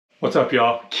What's up,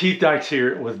 y'all? Keith Dykes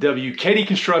here with W.K.D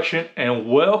Construction, and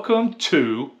welcome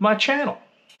to my channel.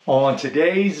 On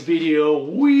today's video,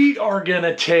 we are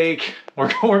gonna take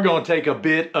a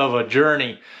bit of a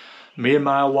journey. Me and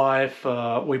my wife,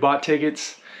 we bought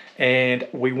tickets and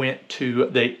we went to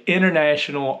the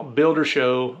International Builder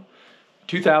Show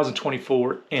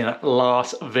 2024 in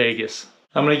Las Vegas.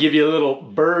 I'm gonna give you a little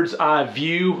bird's eye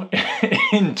view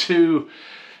into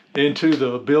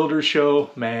the builder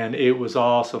show. Man, it was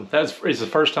awesome. It's the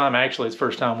first time, actually, it's the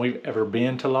first time we've ever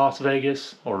been to Las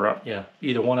Vegas, or yeah,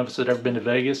 either one of us had ever been to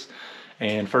Vegas,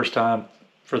 and first time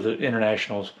for the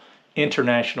international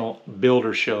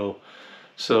builder show.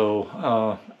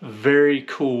 So very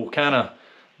cool. Kind of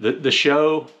the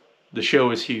show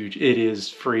is huge. It is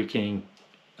freaking,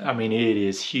 I mean, it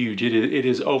is huge. It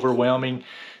is overwhelming.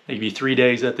 Maybe 3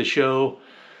 days at the show.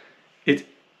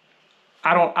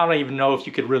 I don't even know if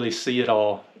you could really see it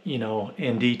all, you know,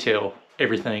 in detail,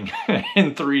 everything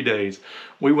in 3 days.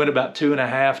 We went about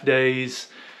 2.5 days.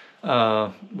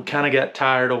 We kind of got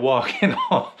tired of walking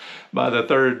by the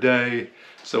third day.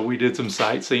 So we did some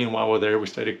sightseeing while we're there. We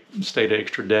stayed an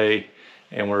extra day,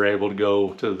 and we're able to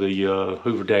go to the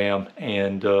Hoover Dam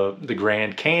and the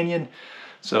Grand Canyon.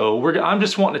 So I'm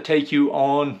just wanting to take you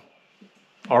on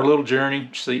our little journey.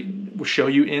 We'll show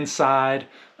you inside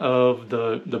of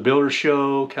the builder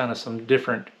show, kind of some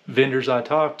different vendors I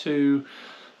talked to,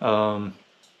 kind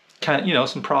of, you know,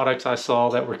 some products I saw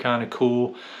that were kind of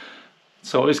cool.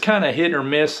 So it's kind of hit or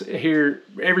miss here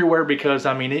everywhere, because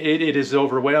I mean it is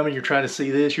overwhelming. You're trying to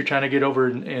see this, you're trying to get over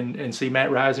and see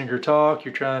Matt Reisinger talk,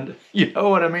 you're trying to, you know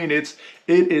what I mean, it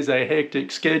is a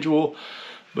hectic schedule,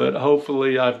 but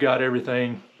hopefully I've got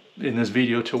everything in this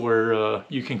video to where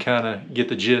you can kind of get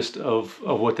the gist of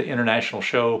what the international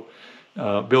show,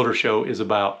 builder show, is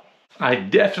about. I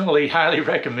definitely highly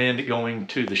recommend going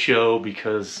to the show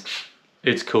because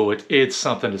it's cool. It's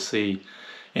something to see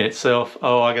in itself.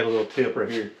 Oh, I got a little tip right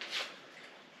here.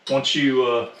 Once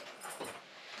you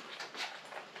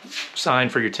sign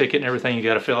for your ticket and everything, you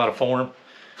got to fill out a form.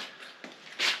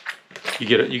 You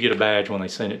get a badge when they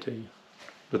send it to you.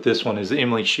 But this one is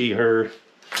Emily, she, her.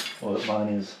 Well,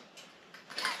 mine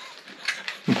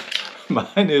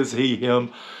is he,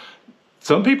 him.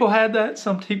 Some people had that,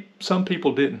 some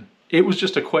people didn't. It was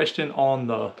just a question on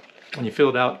when you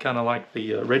filled out kind of like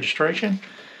the registration.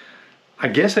 I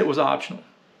guess it was optional.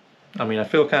 I mean, I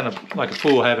feel kind of like a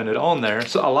fool having it on there.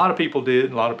 So a lot of people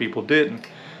did, a lot of people didn't.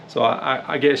 So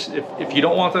I guess if you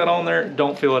don't want that on there,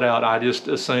 don't fill it out. I just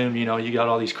assumed, you know, you got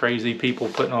all these crazy people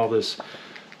putting all this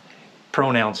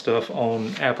pronoun stuff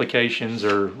on applications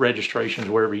or registrations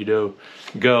wherever you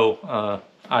go.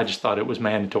 I just thought it was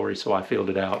mandatory, so I filled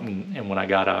it out, and when I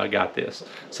got this.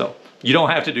 So you don't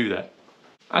have to do that.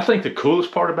 I think the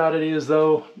coolest part about it is,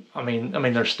 though, I mean,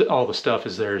 there's all the stuff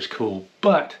is cool,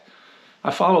 but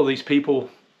I follow these people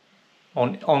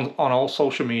on all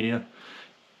social media.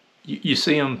 You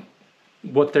see them,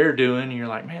 what they're doing, and you're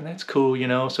like, man, that's cool, you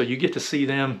know. So you get to see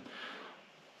them,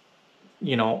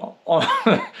 you know,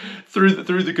 through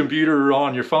the computer or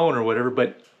on your phone or whatever.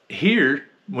 But here,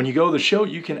 when you go to the show,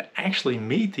 you can actually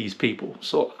meet these people.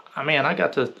 So I mean, I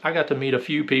got to meet a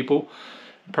few people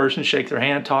in person, shake their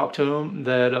hand, talk to them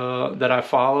that I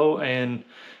follow, and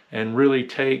really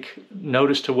take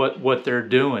notice to what they're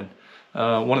doing.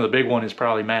 One of the big one is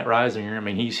probably Matt Reisinger. I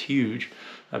mean, he's huge.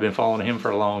 I've been following him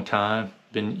for a long time.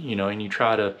 You know, and you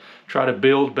try to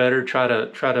build better, try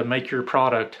to make your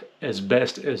product as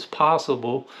best as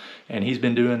possible, and he's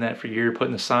been doing that for years,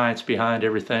 putting the science behind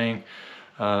everything.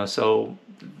 So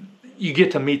you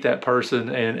get to meet that person,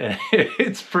 and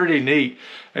it's pretty neat.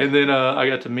 And then I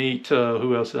got to meet,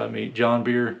 who else did I meet? John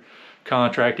Beer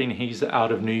Contracting. He's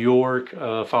out of New York.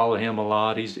 Follow him a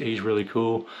lot. He's really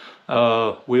cool.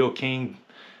 Will King,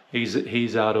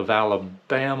 he's out of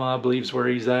Alabama, I believe is where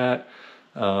he's at.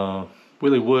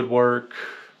 Willie Woodwork.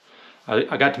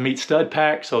 I got to meet Stud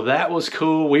Pack, so that was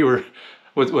cool.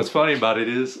 What's funny about it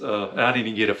is, I didn't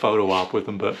even get a photo op with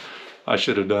him, but I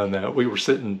should have done that. We were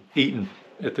eating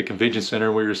at the convention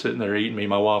center. We were sitting there eating. Me and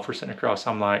my wife were sitting across.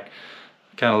 I'm like,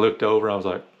 kind of looked over. I was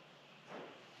like,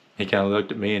 he kind of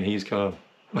looked at me, and he's kind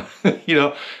of, you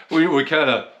know, we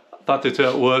kind of thought that's how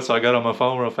it was. So I got on my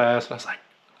phone real fast. And I was like,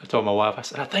 I told my wife, I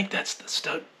said, I think that's the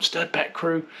Stud Pack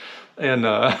crew. And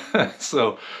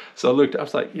so I looked. I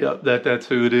was like, yeah, that's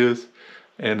who it is.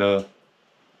 And a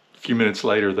few minutes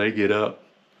later, they get up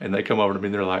and they come over to me,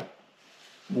 and they're like,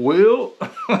 Will?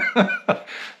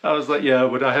 I was like, yeah,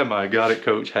 but I have my Got It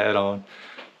Coach hat on.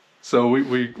 So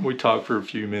we talked for a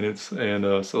few minutes,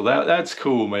 and so that's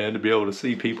cool, man, to be able to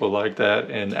see people like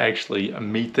that and actually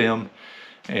meet them,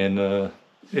 and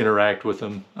interact with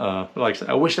them. Like I said,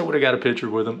 I wish I would have got a picture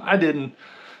with them. I didn't,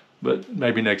 but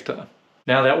maybe next time.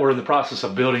 Now that we're in the process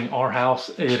of building our house,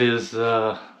 it is,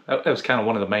 that was kind of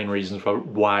one of the main reasons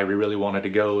why we really wanted to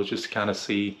go, is just to kind of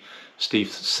see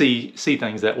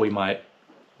things that we might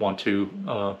want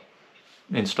to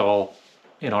install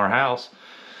in our house.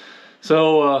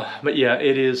 So, but yeah,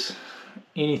 it is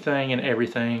anything and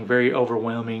everything, very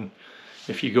overwhelming.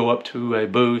 If you go up to a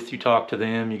booth, you talk to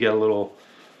them, you get a little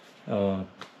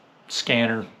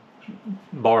scanner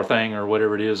bar thing or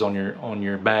whatever it is on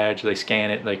your badge. They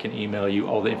scan it, they can email you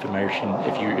all the information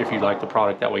if you like the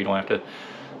product. That way you don't have to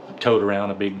tote around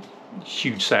a big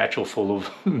huge satchel full of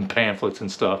pamphlets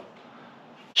and stuff.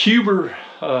 Hoover,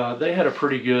 they had a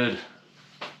pretty good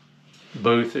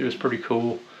booth. It was pretty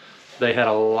cool. They had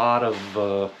a lot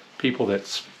of people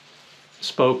that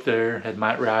spoke there. Had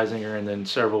Mike Reisinger, and then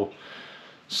several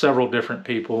different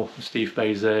people. Steve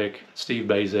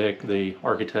Bazek, the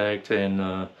architect,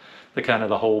 and the kind of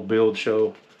the whole build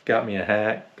show. Got me a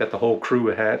hat. Got the whole crew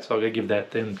a hat, so I gotta give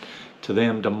that to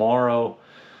them tomorrow.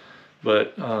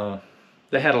 But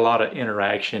they had a lot of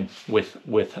interaction with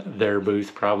their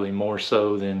booth, probably more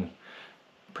so than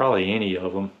probably any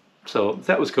of them. So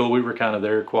that was cool. We were kind of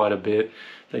there quite a bit.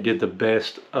 They did the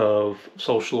best of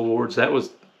social awards. That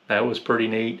was pretty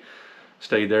neat.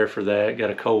 Stayed there for that. Got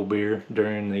a cold beer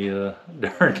during the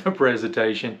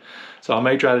presentation. So I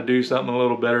may try to do something a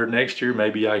little better next year.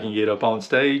 Maybe I can get up on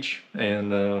stage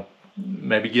and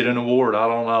maybe get an award. I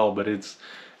don't know, but it's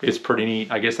pretty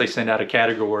neat. I guess they send out a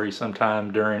category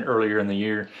sometime earlier in the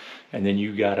year, and then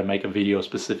you got to make a video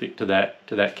specific to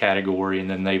that category, and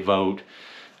then they vote,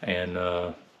 and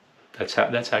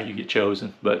that's how you get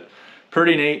chosen. But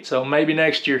pretty neat. So maybe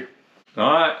next year. All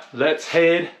right, let's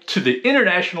head to the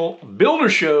International Builder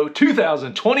Show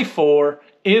 2024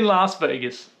 in Las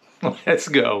Vegas. Let's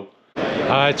go. All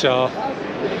right, y'all.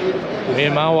 Me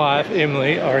and my wife,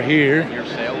 Emily, are here.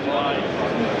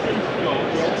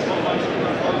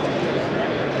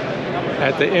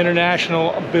 At the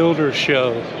International Builder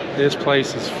Show. This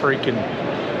place is freaking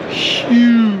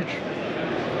huge.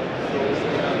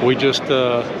 We just,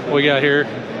 we got here.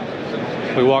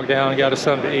 We walked down and got us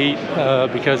something to eat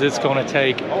because it's going to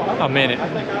take a minute.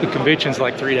 The convention's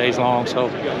like 3 days long, so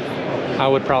I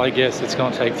would probably guess it's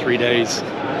going to take 3 days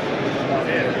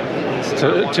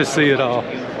to see it all.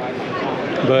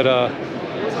 But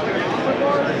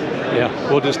yeah,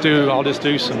 I'll just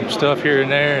do some stuff here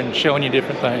and there and showing you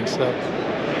different things. So.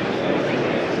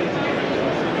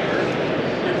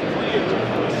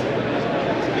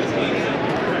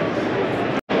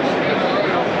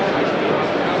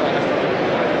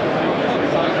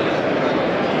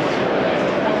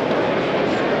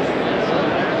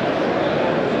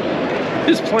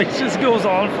 This place just goes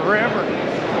on forever.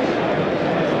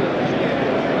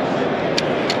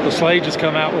 The Slade just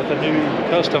come out with a new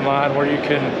custom line where you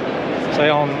can say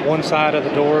on one side of the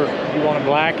door you want it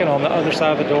black, and on the other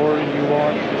side of the door you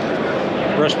want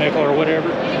brushed nickel or whatever.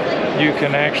 You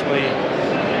can actually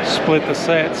split the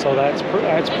set, so that's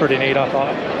pretty neat, I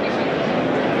thought.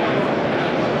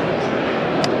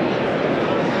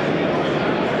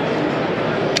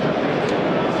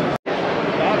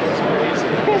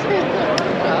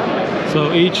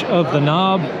 So each of the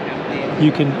knob,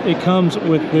 it comes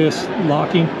with this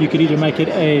locking. You could either make it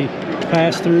a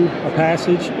pass-through, a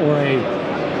passage, or a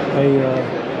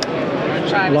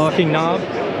locking knob.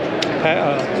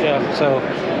 Yeah, so,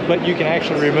 but you can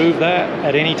actually remove that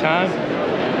at any time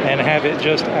and have it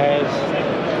just as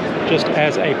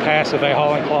a passive, a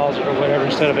hauling closet or whatever,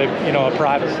 instead of a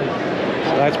privacy.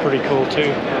 So that's pretty cool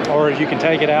too. Or you can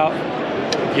take it out.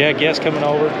 Yeah, guests coming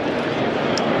over.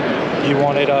 You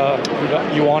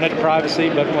wanted privacy,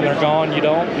 but when they're gone, you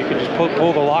don't. You can just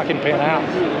pull the locking pin out.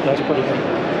 That's pretty good.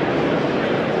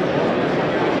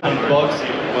 Bug seal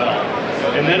as well.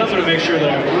 And then I'm going to make sure that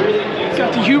I really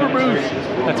got the Hoover booth.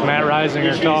 That's Matt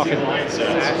Reisinger talking.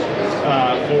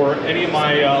 For any of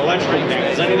my electrical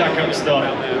panels, any of that kind of stuff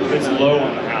that's low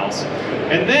in the house.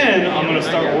 And then I'm going to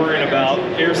start worrying about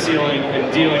air sealing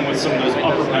and dealing with some of those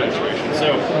upper penetrations.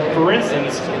 So, for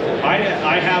instance, I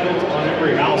have it on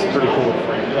every house. Pretty cool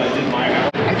frame that I did my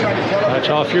house. Alright,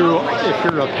 y'all, if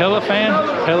you're a Pella fan,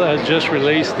 Pella has just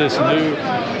released this new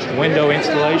window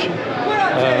installation.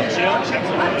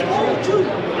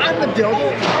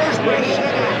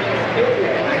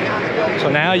 So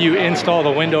now you install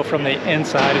the window from the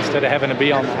inside instead of having to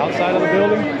be on the outside of the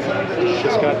building.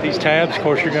 Just got these tabs. Of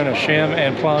course, you're going to shim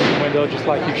and plumb the window just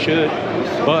like you should.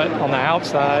 But on the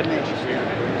outside,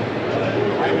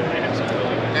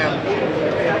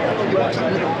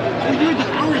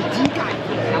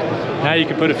 now you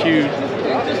can put a few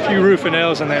few roofing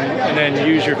nails, and then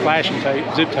use your flashing tape,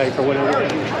 zip tape or whatever,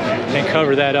 and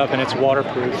cover that up, and it's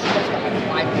waterproof.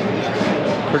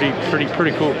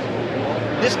 Pretty cool.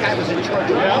 This guy was in charge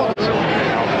of all.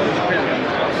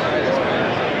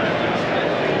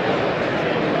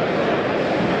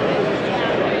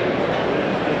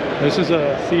 This is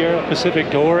a Sierra Pacific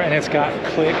door, and it's got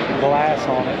click glass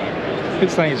on it.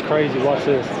 This thing is crazy. Watch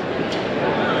this.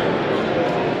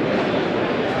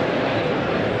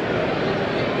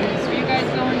 So you guys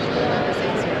going to the Sierra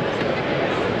Pacific?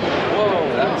 Whoa,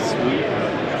 that's sweet.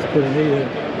 It's pretty neat.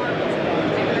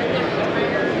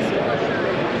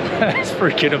 That's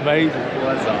freaking amazing.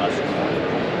 That's awesome.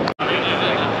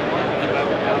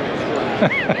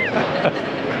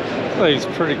 It's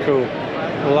pretty cool.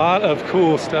 A lot of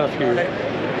cool stuff here,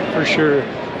 for sure.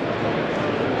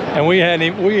 And we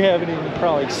haven't even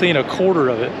probably seen a quarter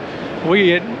of it.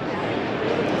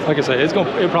 Like I said, it'll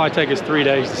probably take us 3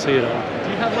 days to see it all.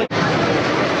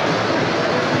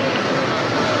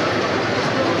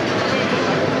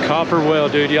 Copper well,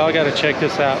 dude, y'all got to check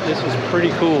this out. This is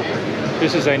pretty cool.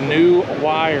 This is a new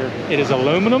wire. It is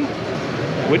aluminum,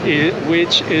 which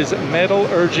is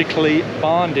metallurgically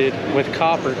bonded with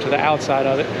copper to the outside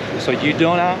of it, so you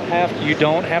don't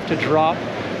have to drop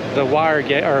the wire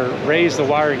gauge or raise the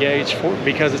wire gauge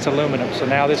because it's aluminum. So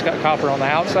now this got copper on the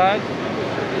outside.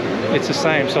 It's the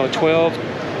same. So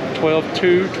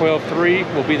 12.2, 12.3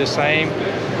 will be the same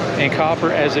in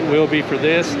copper as it will be for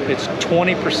this. It's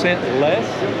 20% less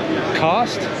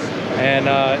cost, and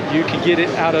you can get it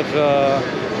out of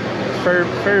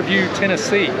Fairview,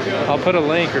 Tennessee. I'll put a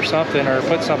link or something, or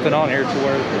put something on here to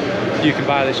where you can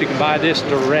buy this. You can buy this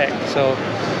direct. So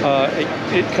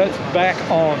it cuts back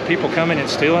on people coming and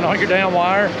stealing all your damn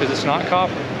wire, because it's not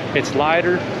copper. It's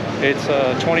lighter. It's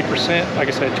 20%, like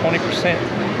I said, 20%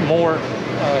 more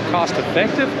cost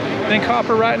effective than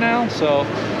copper right now. So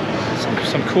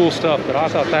some cool stuff, but I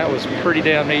thought that was pretty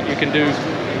damn neat. You can do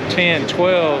 10,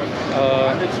 12,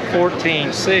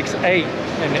 14, 6, 8,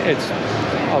 and it's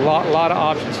a lot of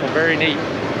options, so very neat.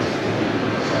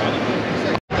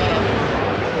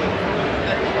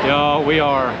 Y'all, we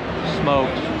are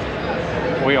smoked.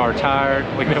 We are tired.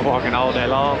 We've been walking all day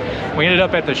long. We ended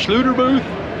up at the Schluter booth.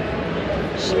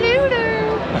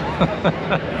 Schluter!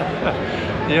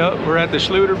 Yep, we're at the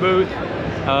Schluter booth.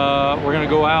 We're gonna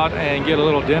go out and get a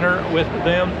little dinner with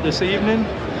them this evening.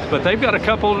 But they've got a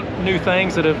couple new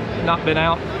things that have not been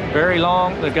out very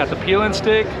long. They've got the peel and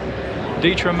stick,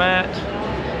 Detra matte,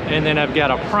 and then I've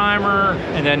got a primer,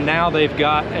 and then now they've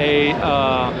got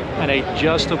an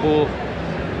adjustable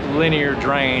linear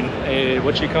drain.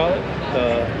 What you call it?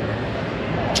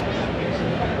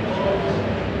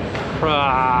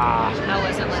 How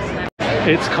was it listening?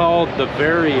 It's called the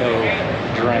Vario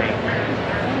drain.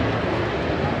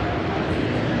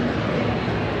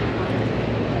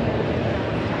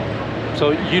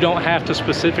 So you don't have to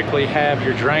specifically have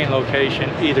your drain location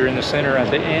either in the center or at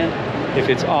the end. If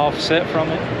it's offset from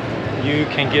it, you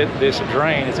can get this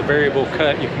drain. It's a variable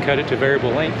cut. You can cut it to variable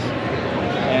lengths,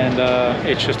 and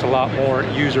it's just a lot more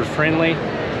user-friendly.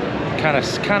 Kind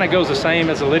of goes the same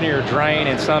as a linear drain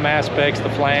in some aspects. The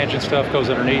flange and stuff goes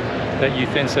underneath that you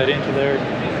thin set into there,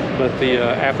 but the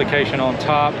application on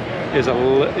top is a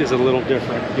little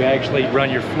different. You actually run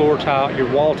your floor tile, your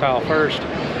wall tile first,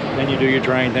 then you do your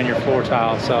drain, then your floor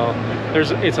tile. So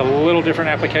it's a little different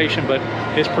application, but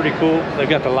it's pretty cool. They've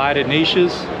got the lighted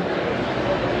niches.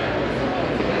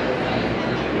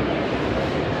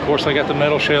 Of course, they got the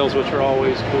metal shells, which are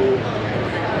always cool.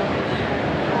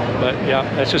 But yeah,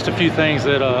 that's just a few things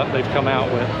that they've come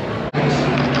out with.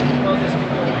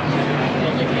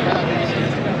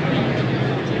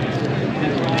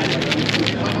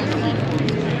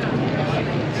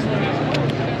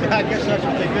 I guess that's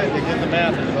what they did. They did the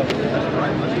math.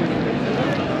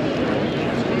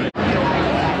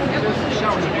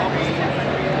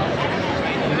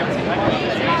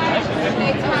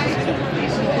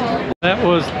 That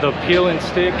was the peel and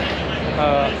stick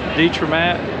Detra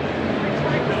matte.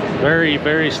 Very,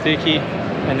 very sticky.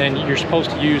 And then you're supposed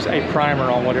to use a primer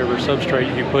on whatever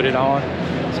substrate you put it on.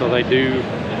 So they do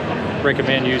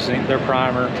recommend using their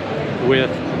primer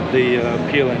with the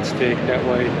peel and stick. That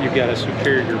way you've got a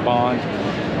superior bond.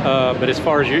 But as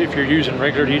far as if you're using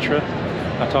regular Detra,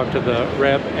 I talked to the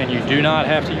rep, and you do not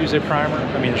have to use a primer.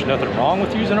 I mean, there's nothing wrong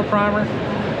with using a primer,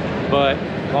 but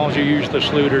as long as you use the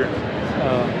Schluter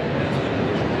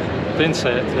thin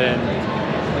set,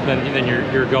 then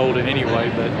you're golden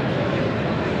anyway. But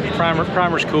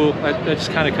primer's cool. That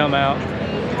just kind of come out.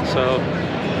 So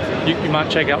you might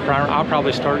check out primer. I'll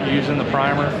probably start using the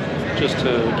primer just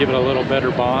to give it a little better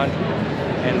bond.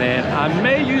 And then I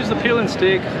may use the peeling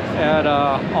stick at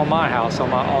on my house,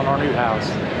 on our new house.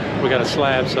 We got a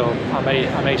slab, so I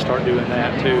may start doing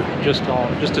that too, just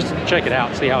to check it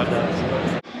out, see how it does.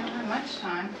 Don't have much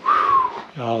time.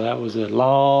 Oh, that was a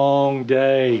long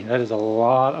day. That is a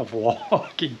lot of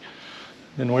walking.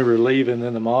 Then we were leaving,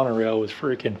 then the monorail was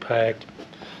freaking packed.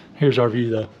 Here's our view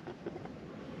though.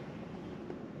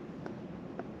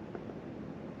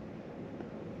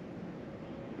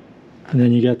 And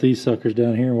then you got these suckers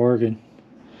down here working.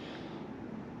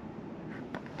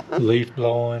 Leaf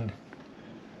blowing.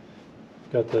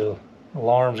 Got the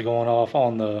alarms going off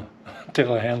on the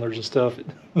telehandlers and stuff.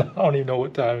 I don't even know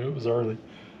what time, it was early.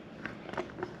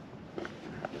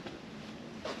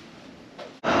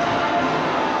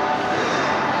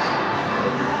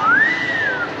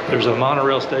 There's a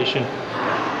monorail station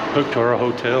hooked to our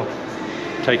hotel.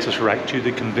 Takes us right to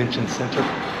the convention center.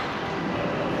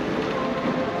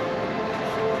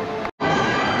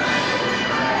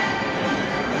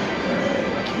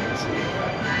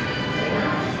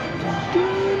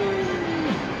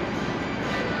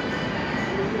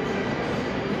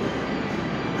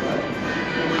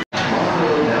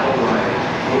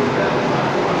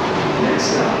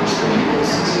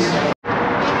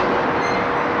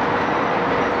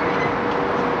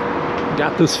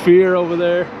 Got the sphere over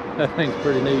there. That thing's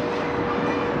pretty neat.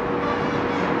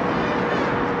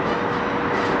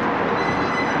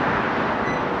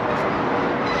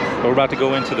 We're about to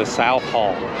go into the South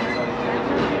Hall.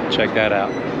 Check that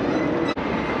out.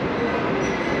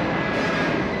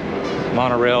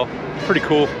 Monorail, pretty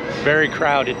cool. Very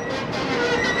crowded.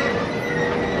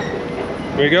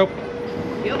 There you go.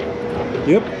 Yep.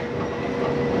 Yep.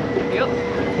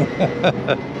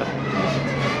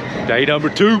 Day number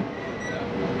 2.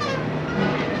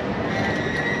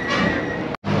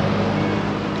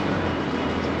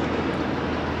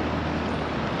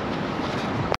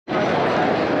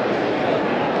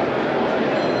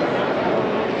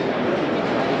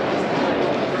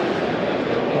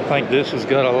 I think this has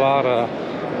got a lot of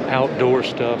outdoor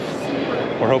stuff.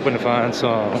 We're hoping to find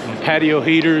some patio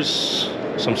heaters,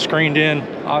 some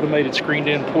automated screened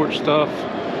in porch stuff,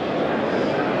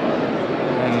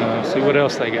 and see what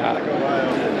else they got.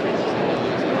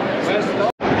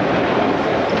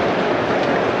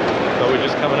 So we're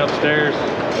just coming upstairs.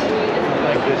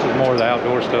 I think this is more of the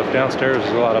outdoor stuff. Downstairs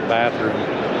is a lot of bathroom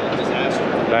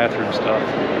stuff.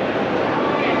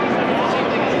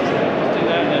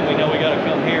 And then we know we gotta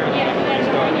come here.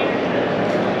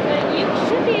 You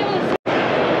should be able to.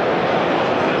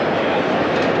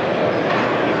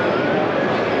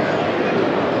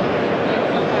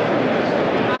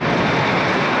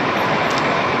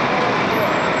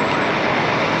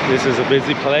 This is a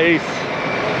busy place.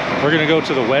 We're gonna go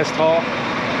to the West Hall,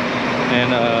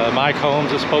 and Mike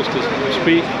Holmes is supposed to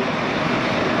speak.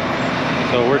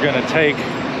 So we're gonna take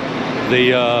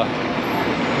the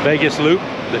Vegas loop,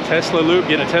 the Tesla loop,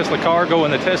 get a Tesla car, go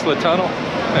in the Tesla tunnel.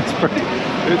 It's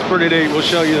pretty neat. We'll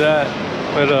show you that.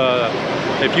 But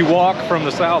if you walk from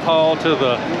the South Hall to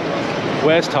the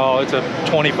West Hall, it's a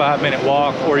 25-minute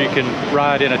walk, or you can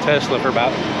ride in a Tesla for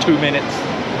about 2 minutes.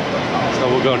 So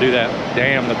we're gonna do that.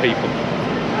 Damn the people.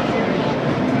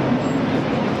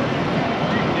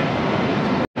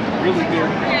 Really good.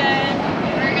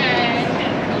 We're good.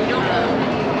 You don't know.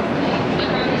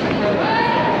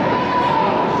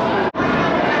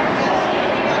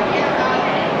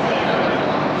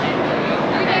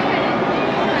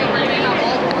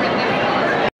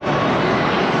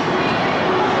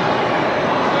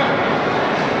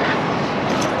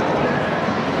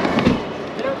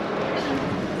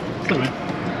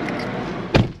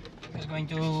 Just going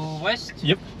to west?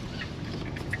 Yep.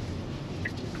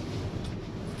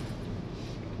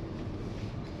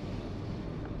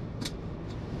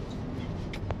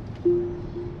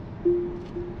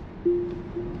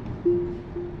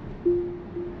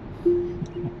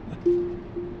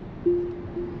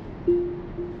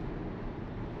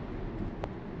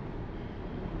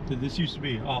 Did this used to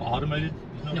be all automated?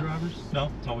 No drivers?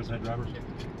 No, it's always had drivers.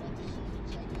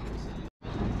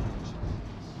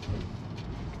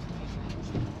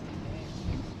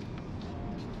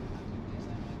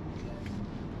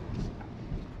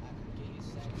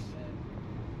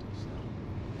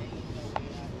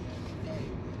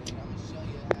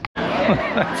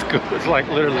 That's good. It's like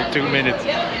literally 2 minutes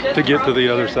to get to the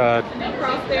other side.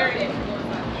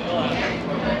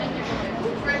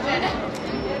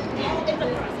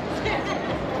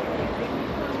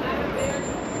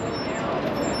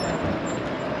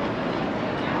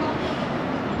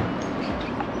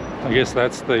 I guess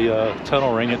that's the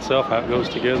tunnel ring itself, how it goes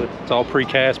together. It's all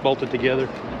precast, bolted together.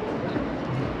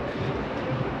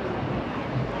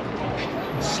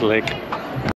 Slick.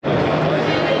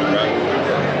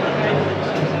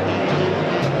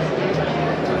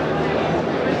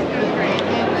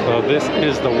 So this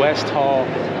is the West Hall.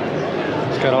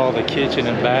 It's got all the kitchen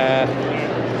and bath,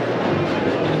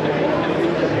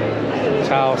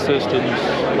 tile systems,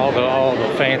 all the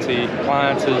fancy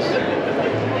appliances,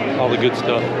 all the good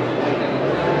stuff.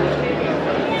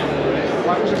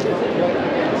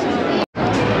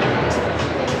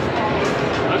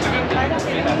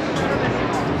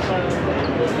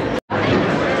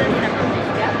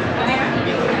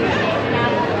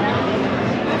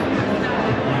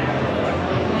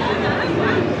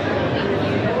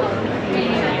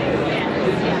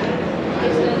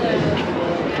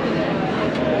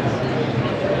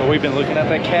 We've been looking at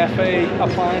that cafe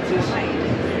appliances,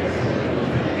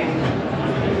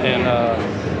 and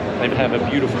they have a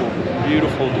beautiful,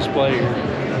 beautiful display here.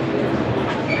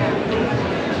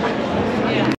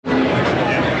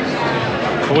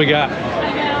 What we got?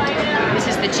 This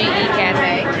is the GE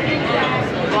Cafe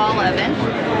wall oven,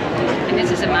 and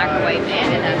this is a microwave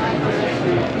pan and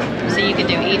oven. So you can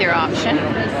do either option,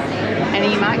 and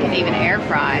then you might can even air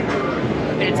fry,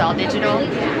 but it's all digital.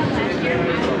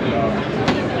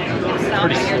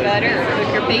 Salt your butter or cook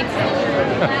your pizza.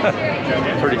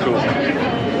 Pretty cool.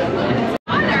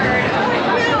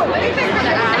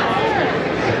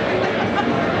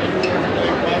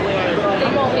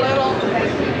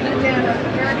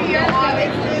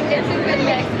 It's a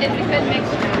good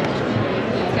mixture.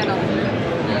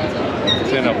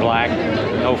 It's in a black,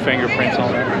 no fingerprints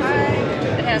on it.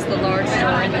 It has the large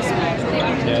door and the small door.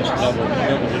 Yeah, it's double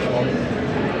dishwasher.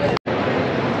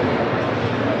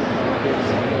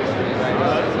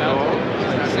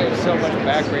 So much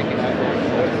backbreaking out there.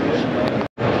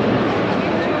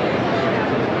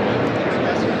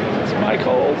 It's Mike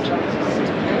Holt.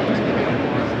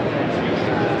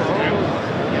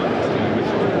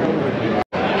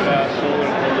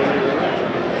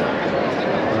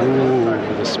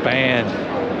 Ooh, the span.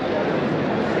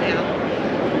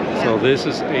 So this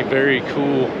is a very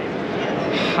cool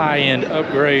high-end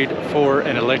upgrade for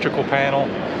an electrical panel.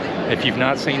 If you've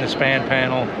not seen the span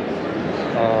panel,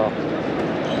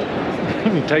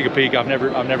 take a peek. I've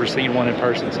never seen one in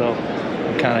person, so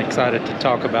I'm kind of excited to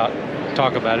talk about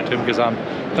it to him, because I'm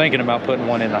thinking about putting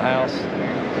one in the house,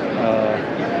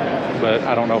 but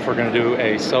I don't know if we're going to do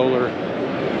a solar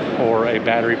or a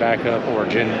battery backup or a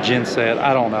gen set.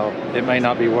 I don't know. It may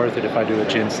not be worth it if I do a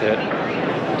gen set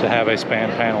to have a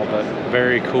span panel, but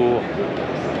very cool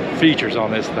features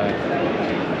on this thing.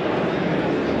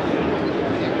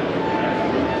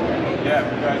 Yeah,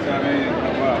 you guys have any?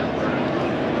 Well.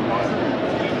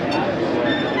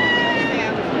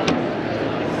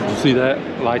 See that?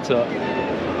 Lights up.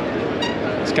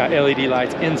 It's got LED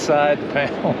lights inside the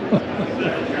panel.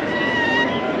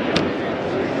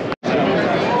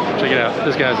 Check it out.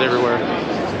 This guy's everywhere.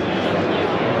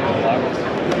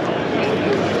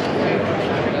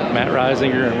 Matt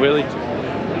Reisinger and Willie.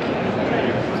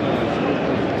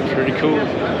 Pretty cool.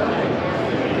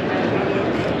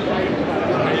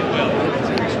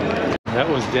 That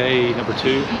was day number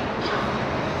 2.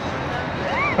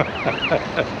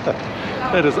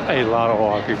 That is a lot of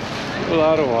walking. A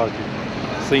lot of walking.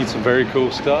 Seen some very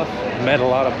cool stuff. Met a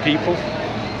lot of people.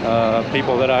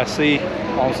 People that I see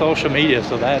on social media.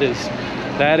 So that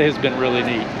has been really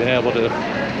neat. Been able to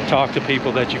talk to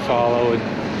people that you follow and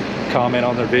comment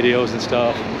on their videos and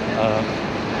stuff.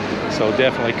 So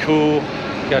definitely cool.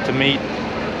 Got to meet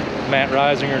Matt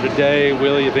Reisinger today.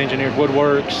 Willie of Engineered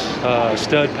Woodworks.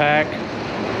 Stud Pack.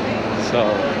 So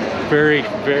very,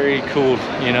 very cool,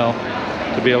 you know,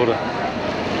 to be able to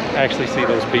actually see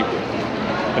those people.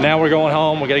 But now we're going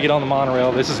home. We got to get on the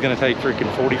monorail. This is going to take freaking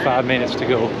 45 minutes to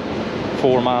go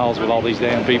 4 miles with all these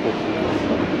damn people.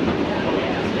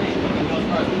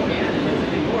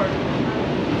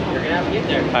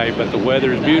 Hey, but the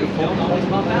weather is beautiful,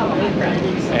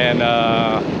 and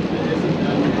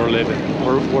we're living.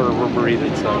 We're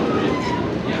breathing. So.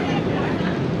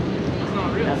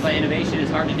 That's why innovation is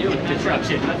hard to do with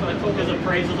construction. That's why focus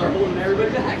appraisals are holding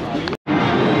everybody back.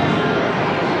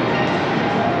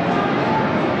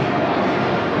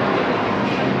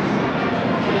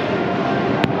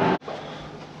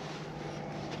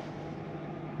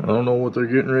 I don't know what they're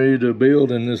getting ready to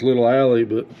build in this little alley,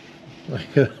 but I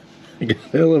got a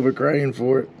hell of a crane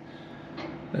for it.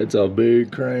 It's a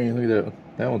big crane. Look at that.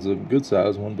 That one's a good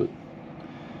size one, but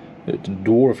it's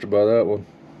dwarfed by that one.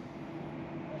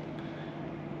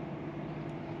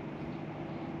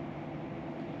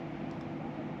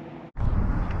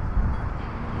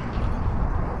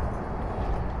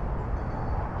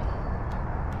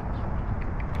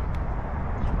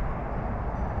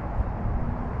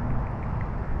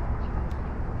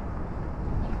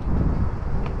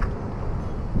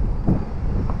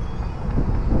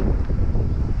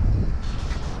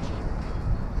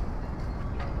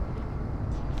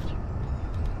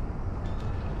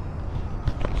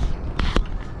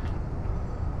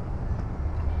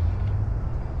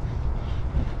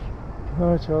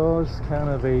 Alright y'all, it's kind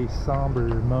of a somber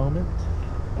moment.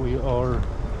 We are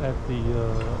at the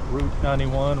Route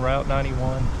 91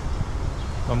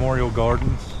 Memorial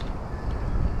Gardens.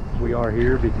 We are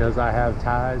here because I have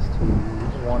ties to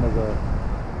one of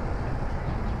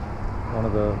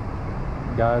the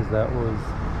guys that was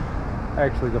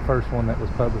actually the first one that was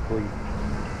publicly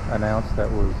announced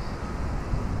that was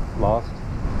lost.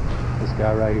 This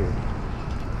guy right here.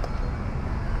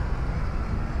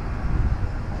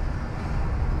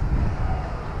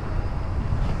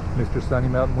 Mr. Sonny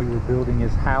Melton. We were building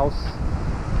his house.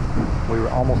 We were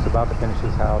almost about to finish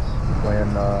his house when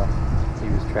he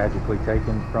was tragically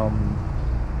taken from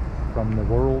the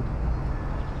world,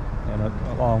 and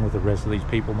along with the rest of these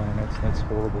people, man. That's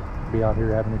horrible. To be out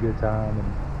here having a good time,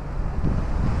 and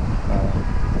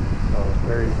so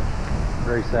very,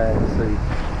 very sad to see.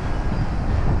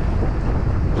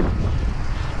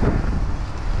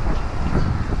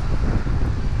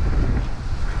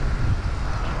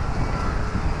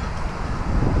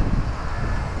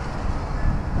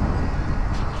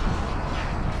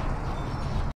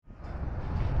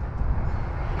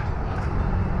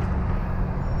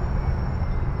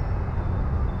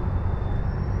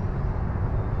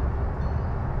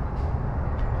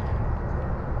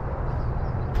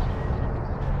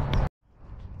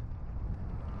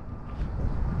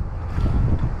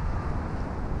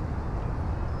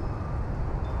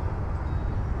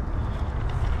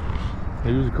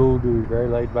 He was a cool dude, very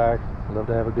laid back, loved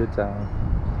to have a good time.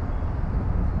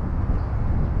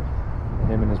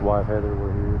 Him and his wife Heather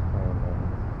were here,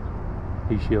 and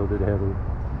he shielded Heather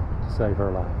to save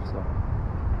her life. So.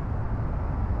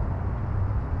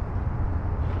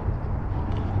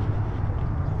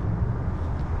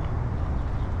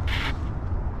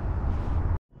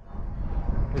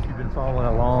 If you've been following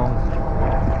along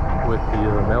with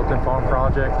the Melton Farm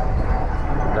project,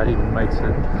 that even makes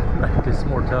it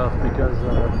more tough because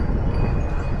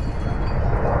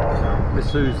Miss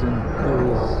Susan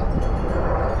is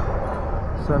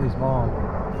Sonny's mom.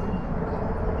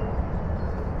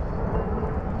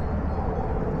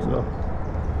 So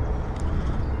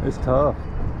it's tough.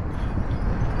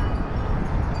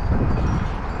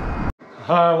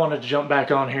 I wanted to jump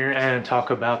back on here and talk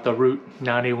about the Route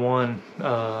 91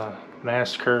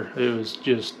 massacre. It was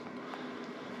just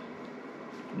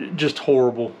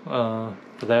horrible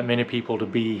for that many people to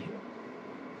be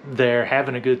there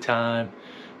having a good time,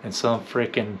 and some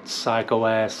freaking psycho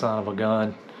ass son of a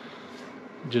gun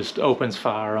just opens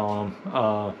fire on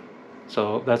them.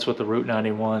 So that's what the Route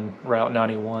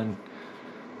 91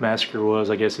 massacre was.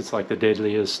 I guess it's like the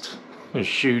deadliest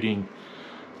shooting,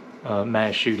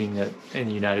 mass shooting that in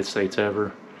the United States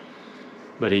ever.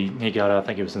 But he got, I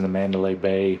think it was in the Mandalay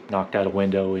Bay, knocked out a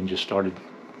window and just started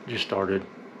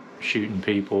shooting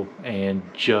people. And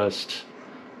just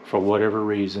for whatever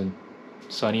reason,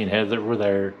 Sonny and Heather were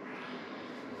there.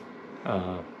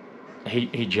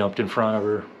 He jumped in front of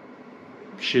her,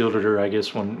 shielded her, I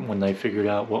guess, when they figured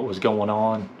out what was going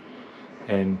on.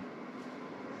 And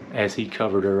as he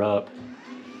covered her up,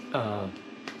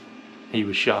 he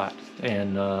was shot.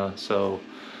 And so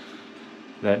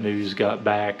that news got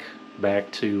back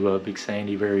to Big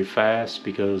Sandy very fast,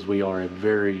 because we are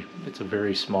it's a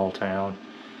very small town,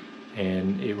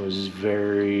 and it was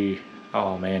very,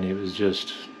 oh man, it was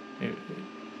just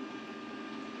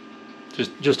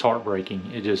heartbreaking.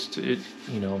 It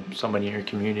you know, somebody in your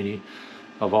community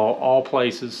of all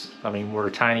places. I mean, we're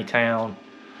a tiny town,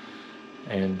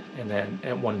 and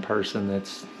that one person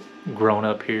that's grown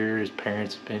up here, his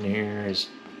parents have been here, his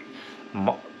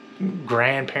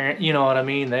grandparent, you know what I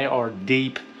mean? They are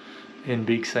deep in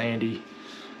Big Sandy,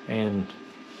 and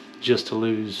just to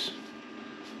lose,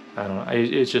 I don't know,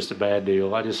 it's just a bad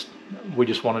deal. We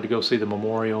just wanted to go see the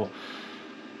memorial,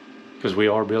 because we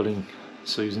are building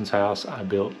Susan's house. I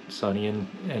built Sonny and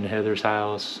Heather's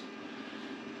house.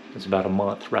 It's about a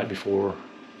month right before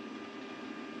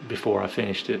I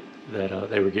finished it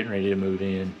that they were getting ready to move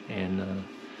in, and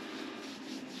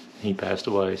he passed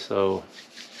away. So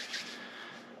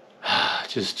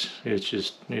it's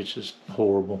just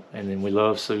horrible. And then we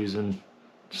love Susan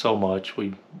so much.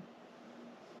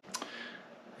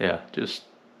 Just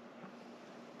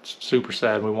super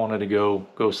sad. We wanted to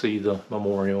go see the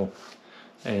memorial,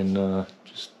 and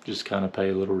just kind of pay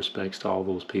a little respects to all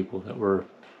those people that were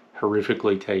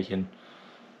horrifically taken.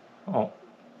 Oh,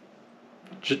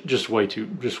 just way too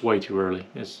early.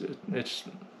 It's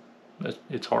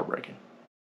heartbreaking.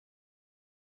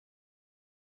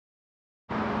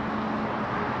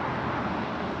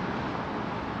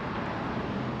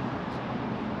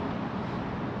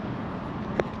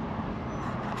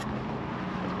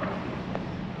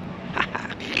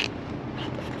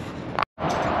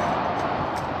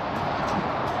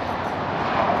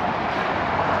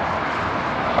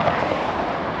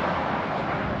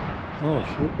 Oh,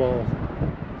 shoot ball.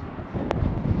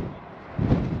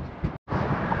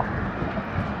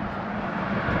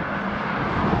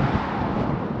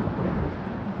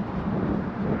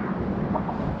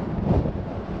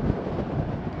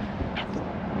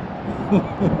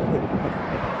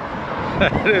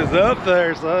 That is up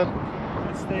there, son.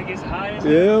 This thing is high as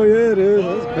Hell yeah, it is.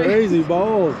 That's crazy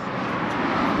balls. You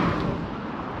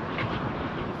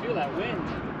can feel that wind.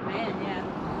 Man, yeah.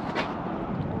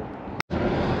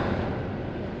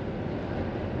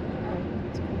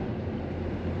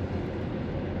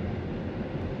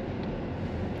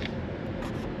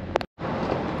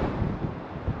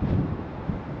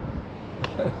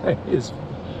 That is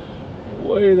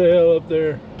way the hell up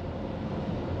there.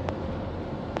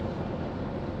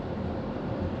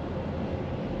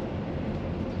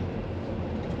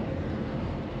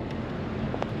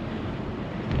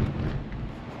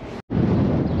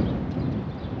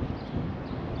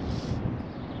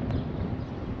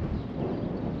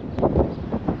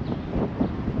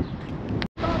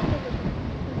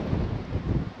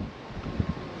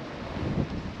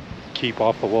 Keep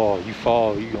off the wall. You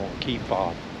fall, you gonna keep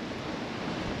falling.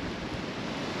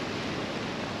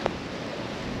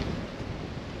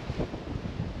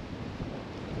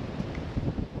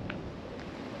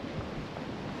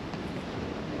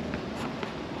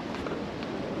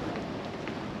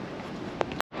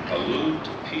 Allude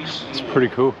to peace and It's pretty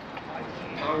cool.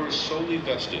 power solely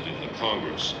vested in the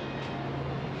Congress.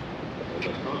 And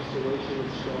the constellation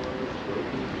of stars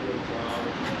breaking through the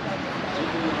clouds,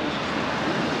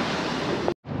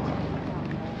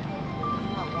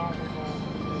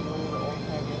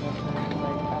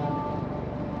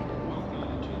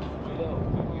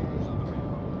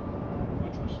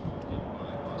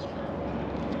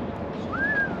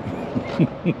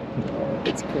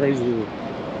 It's crazy.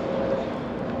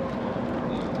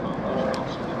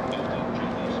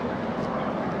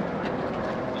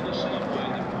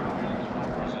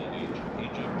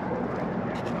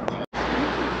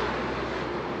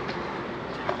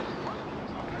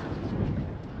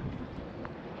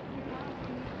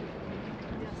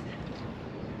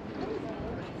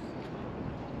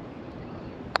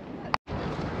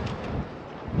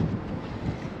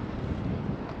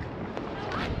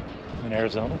 In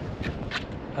Arizona.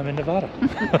 I'm in Nevada.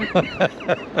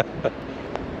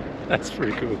 That's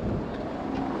pretty cool.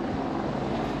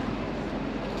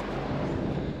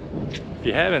 If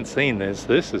you haven't seen this,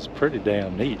 this is pretty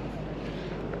damn neat.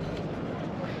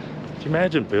 Could you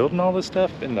imagine building all this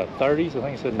stuff in the 30s? I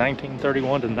think it said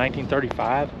 1931 to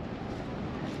 1935.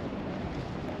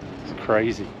 It's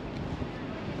crazy.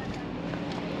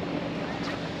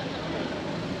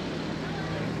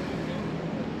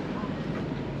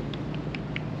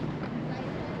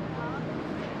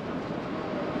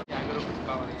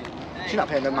 She's not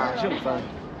paying no mind. She'll be fine.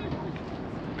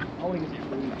 I want to get some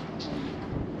food.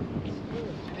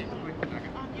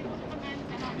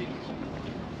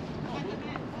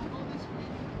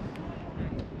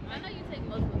 I know you take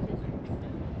multiple pictures.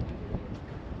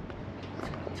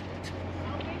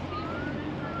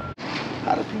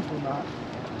 How do people not?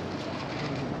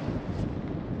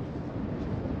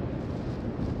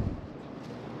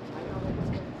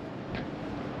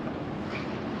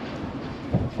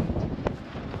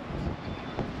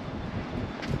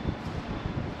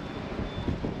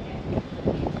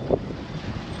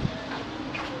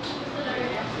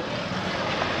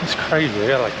 It's crazy. They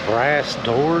got like brass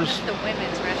doors. The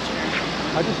women's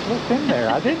restroom. I just looked in there.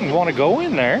 I didn't want to go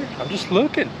in there. I'm just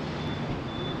looking.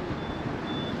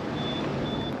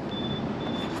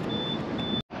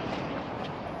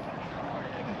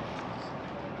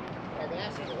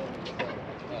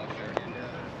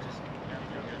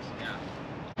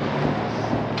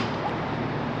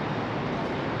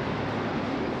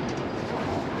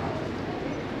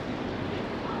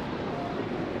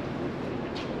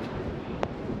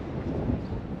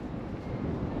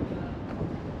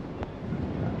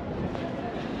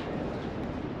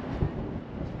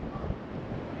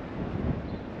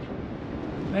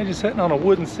 Imagine sitting on a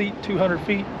wooden seat 200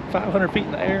 feet, 500 feet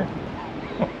in the air.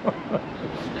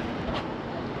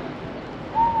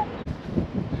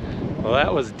 Well,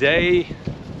 that was day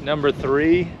number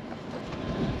 3.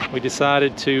 We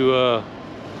decided to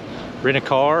rent a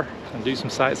car and do some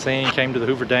sightseeing. Came to the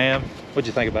Hoover Dam. What'd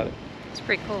you think about it? It's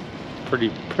pretty cool.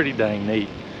 Pretty dang neat.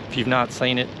 If you've not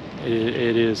seen it,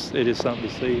 it is something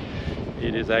to see.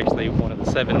 It is actually one of the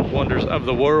 7 wonders of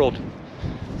the world.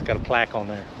 It's got a plaque on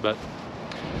there, but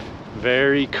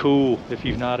very cool if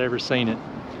you've not ever seen it.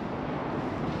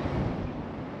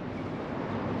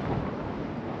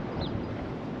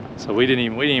 So we didn't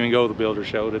even go to the builder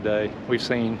show today.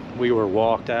 We were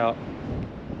walked out.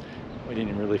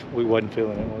 We wasn't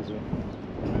feeling it, was we?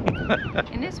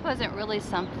 And this wasn't really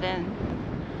something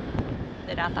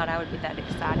that I thought I would be that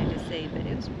excited to see, but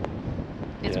it's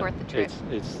Yeah, worth the trip.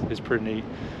 It's pretty neat.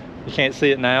 You can't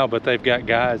see it now, but they've got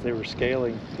guys. They were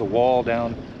scaling the wall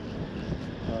down,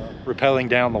 rappelling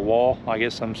down the wall. I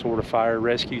guess some sort of fire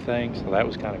rescue thing. So that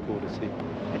was kind of cool to see.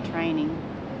 The training.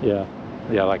 Yeah,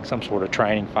 yeah, like some sort of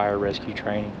training, fire rescue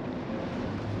training.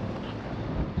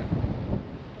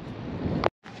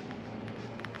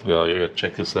 Well, you gotta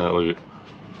check this out. Look at.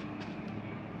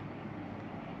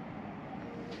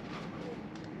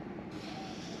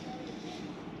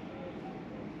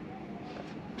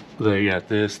 They got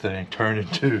this thing turned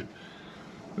into,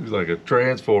 looks like a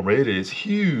transformer. It is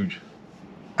huge.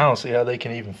 I don't see how they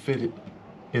can even fit it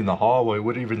in the hallway.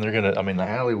 What even they're gonna, I mean the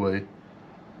alleyway.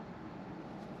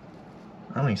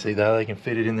 I don't even see how they can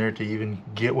fit it in there to even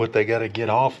get what they gotta get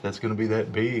off. That's gonna be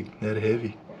that big, that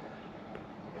heavy.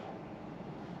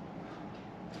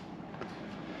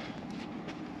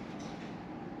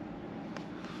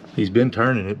 He's been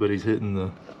turning it, but he's hitting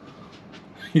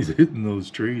those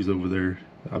trees over there.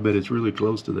 I bet it's really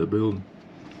close to that building.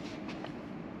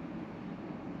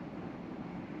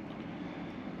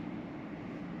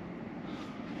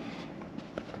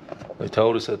 They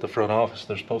told us at the front office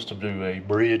they're supposed to do a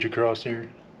bridge across here.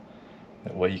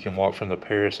 That way you can walk from the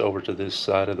Paris over to this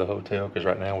side of the hotel, because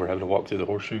right now we're having to walk through the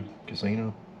Horseshoe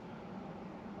Casino.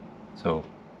 So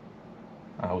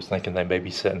I was thinking they may be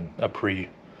setting a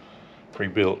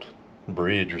pre-built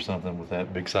bridge or something with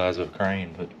that big size of a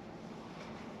crane, but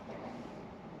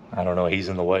I don't know. He's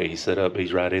in the way. He's set up.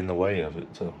 He's right in the way of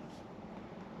it. So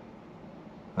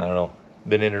I don't know.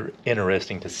 Been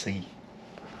interesting to see.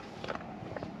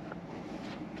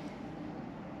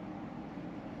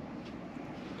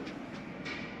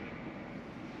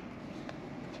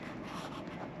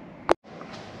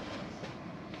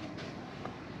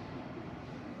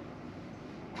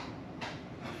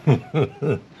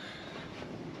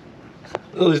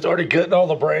 They started cutting all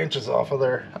the branches off of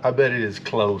there. I bet it is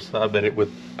close. I bet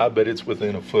it's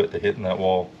within a foot to hitting that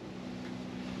wall.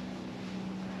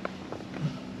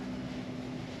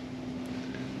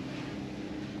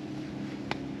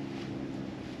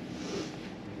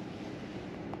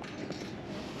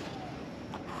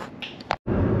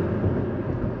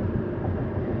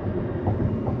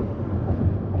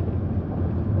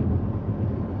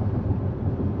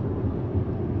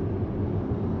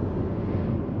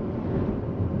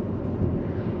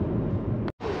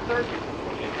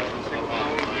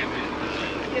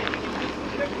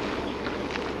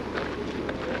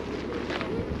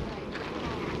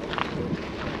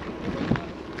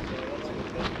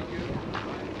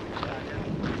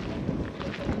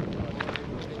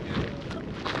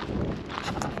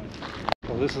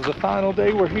 Well, this is the final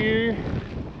day we're here.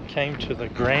 Came to the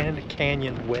Grand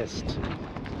Canyon West.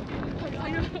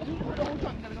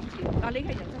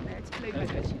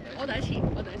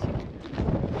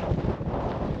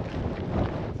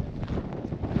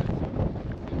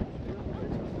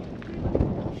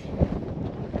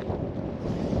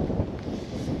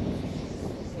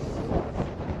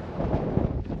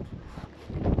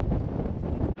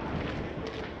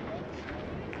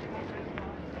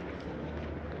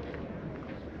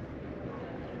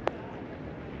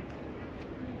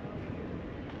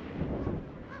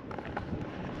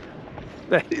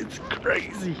 That is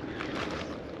crazy.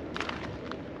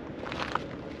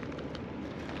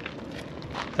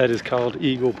 That is called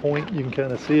Eagle Point. You can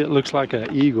kind of see it. Looks like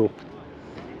an eagle.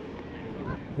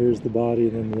 Here's the body,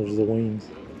 and then there's the wings.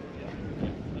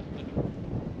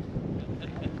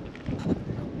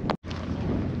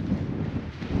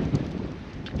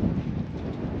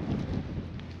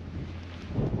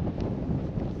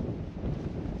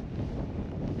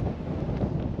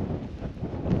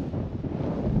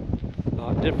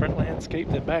 Different landscape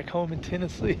than back home in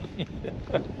Tennessee.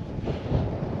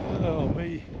 Oh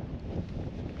me.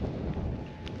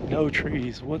 No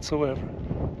trees whatsoever.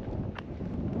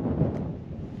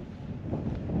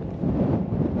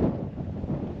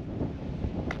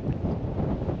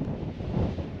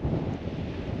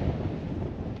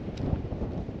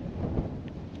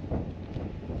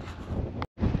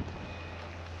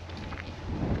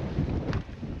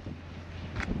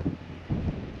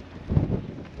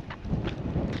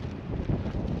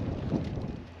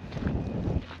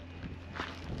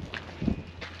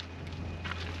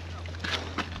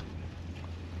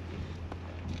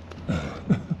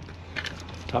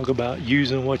 Talk about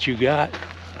using what you got.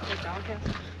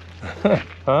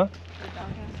 Huh?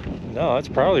 No, it's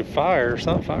probably fire or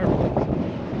something. Fireworks.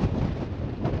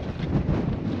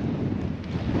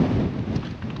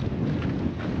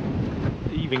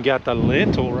 even got the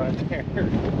lintel right there.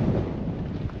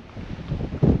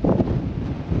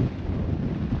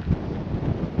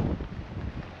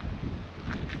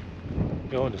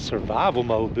 Going to survival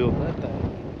mode building that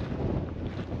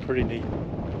thing. Pretty neat.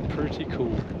 Pretty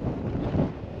cool.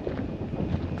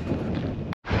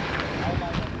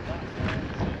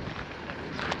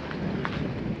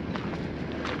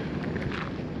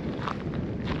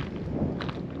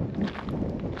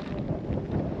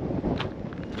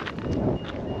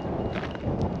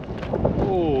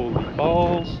 Holy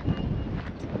balls.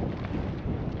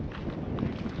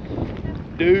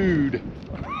 Dude.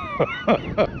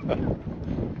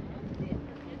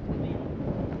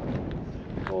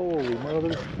 Holy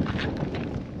mother.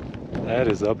 That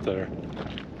is up there.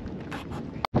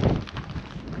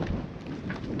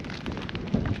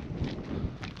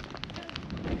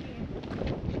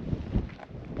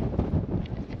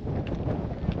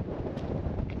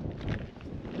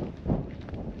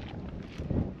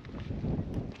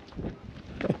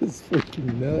 That is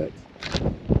freaking nuts.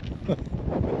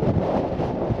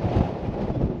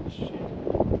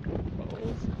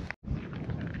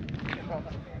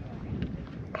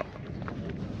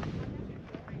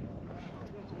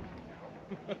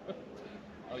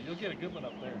 Oh, you'll get a good one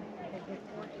up there.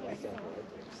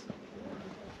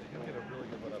 You'll get a really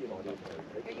good one up there.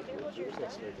 Can you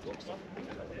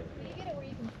get it where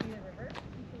you can see the river?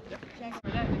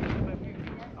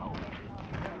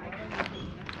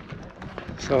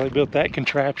 So they built that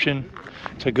contraption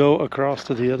to go across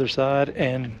to the other side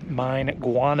and mine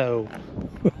guano.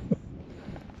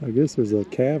 I guess there's a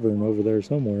cavern over there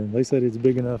somewhere. They said it's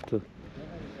big enough to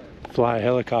fly a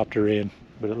helicopter in,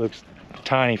 but it looks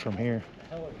tiny from here.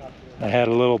 They had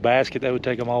a little basket that would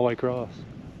take them all the way across.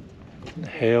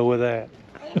 Hell with that.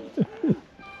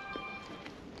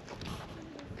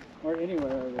 Or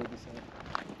anywhere I would say.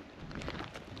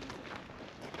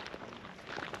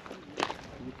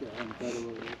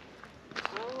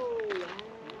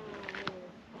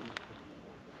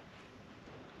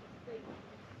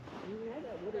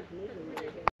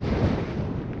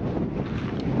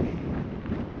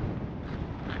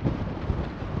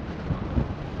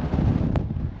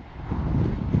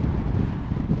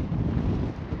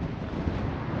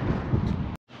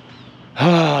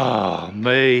 Oh,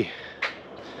 me.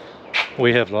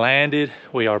 We have landed.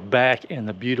 We are back in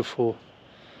the beautiful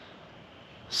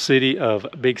city of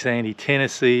Big Sandy,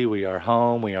 Tennessee. We are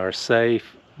home. We are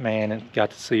safe. Man, and got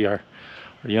to see our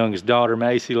youngest daughter,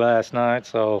 Macy, last night.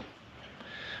 So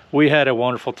we had a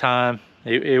wonderful time.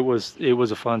 It was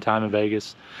a fun time in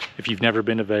Vegas. If you've never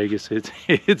been to Vegas,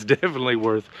 it's definitely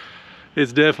worth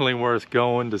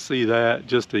going to see that,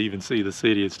 just to even see the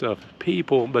city and stuff.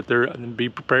 People, but be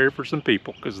prepared for some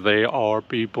people, because there are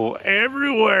people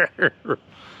everywhere.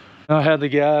 I had the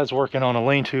guys working on a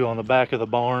lean-to on the back of the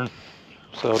barn,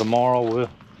 so tomorrow we'll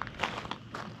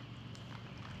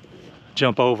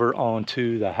jump over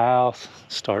onto the house,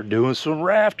 start doing some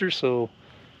rafters. So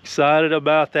excited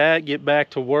about that. Get back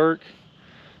to work,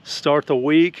 start the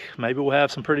week. Maybe we'll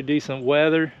have some pretty decent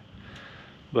weather.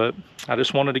 But I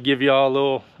just wanted to give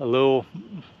y'all a little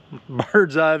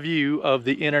bird's eye view of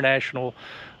the International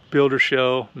Builder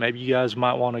Show. Maybe you guys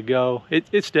might want to go.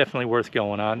 It's definitely worth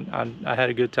going. I had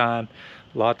a good time,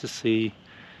 a lot to see.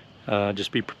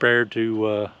 Just be prepared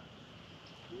to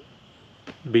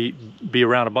be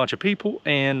around a bunch of people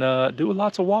and do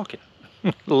lots of walking.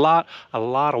 a lot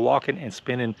of walking and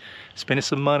spending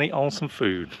some money on some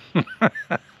food.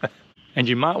 And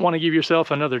you might want to give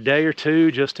yourself another day or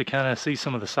two just to kind of see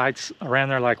some of the sights around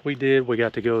there like we did. We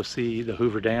got to go see the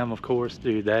Hoover Dam, of course.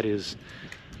 Dude, that's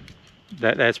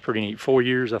pretty neat. 4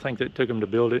 years, I think, that took them to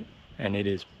build it. And it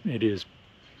is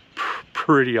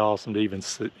pretty awesome to even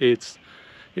see. It's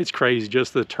crazy,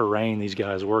 just the terrain these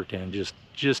guys worked in.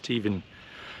 Just to even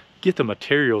get the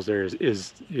materials there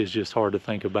is just hard to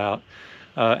think about.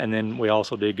 And then we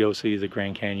also did go see the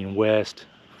Grand Canyon West.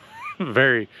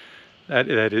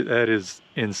 That is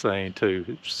insane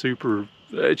too.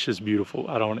 It's just beautiful.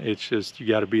 It's just, you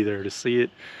got to be there to see it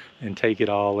and take it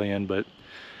all in. But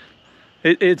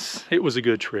it was a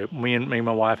good trip. Me and my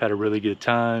wife had a really good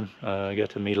time. Got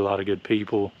to meet a lot of good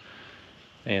people,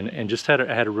 and just had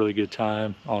a really good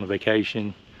time on a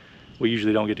vacation. We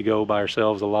usually don't get to go by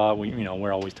ourselves a lot.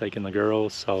 We're always taking the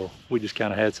girls, so we just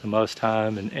kind of had some us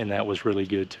time, and that was really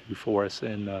good too for us.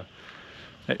 And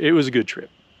it was a good trip.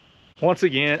 Once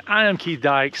again, I am Keith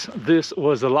Dykes. This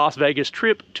was the Las Vegas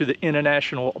trip to the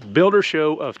International Builder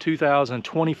Show of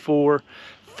 2024.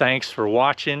 Thanks for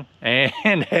watching, and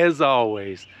as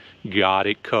always, got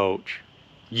it, coach.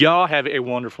 You guys have a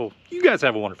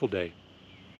wonderful day.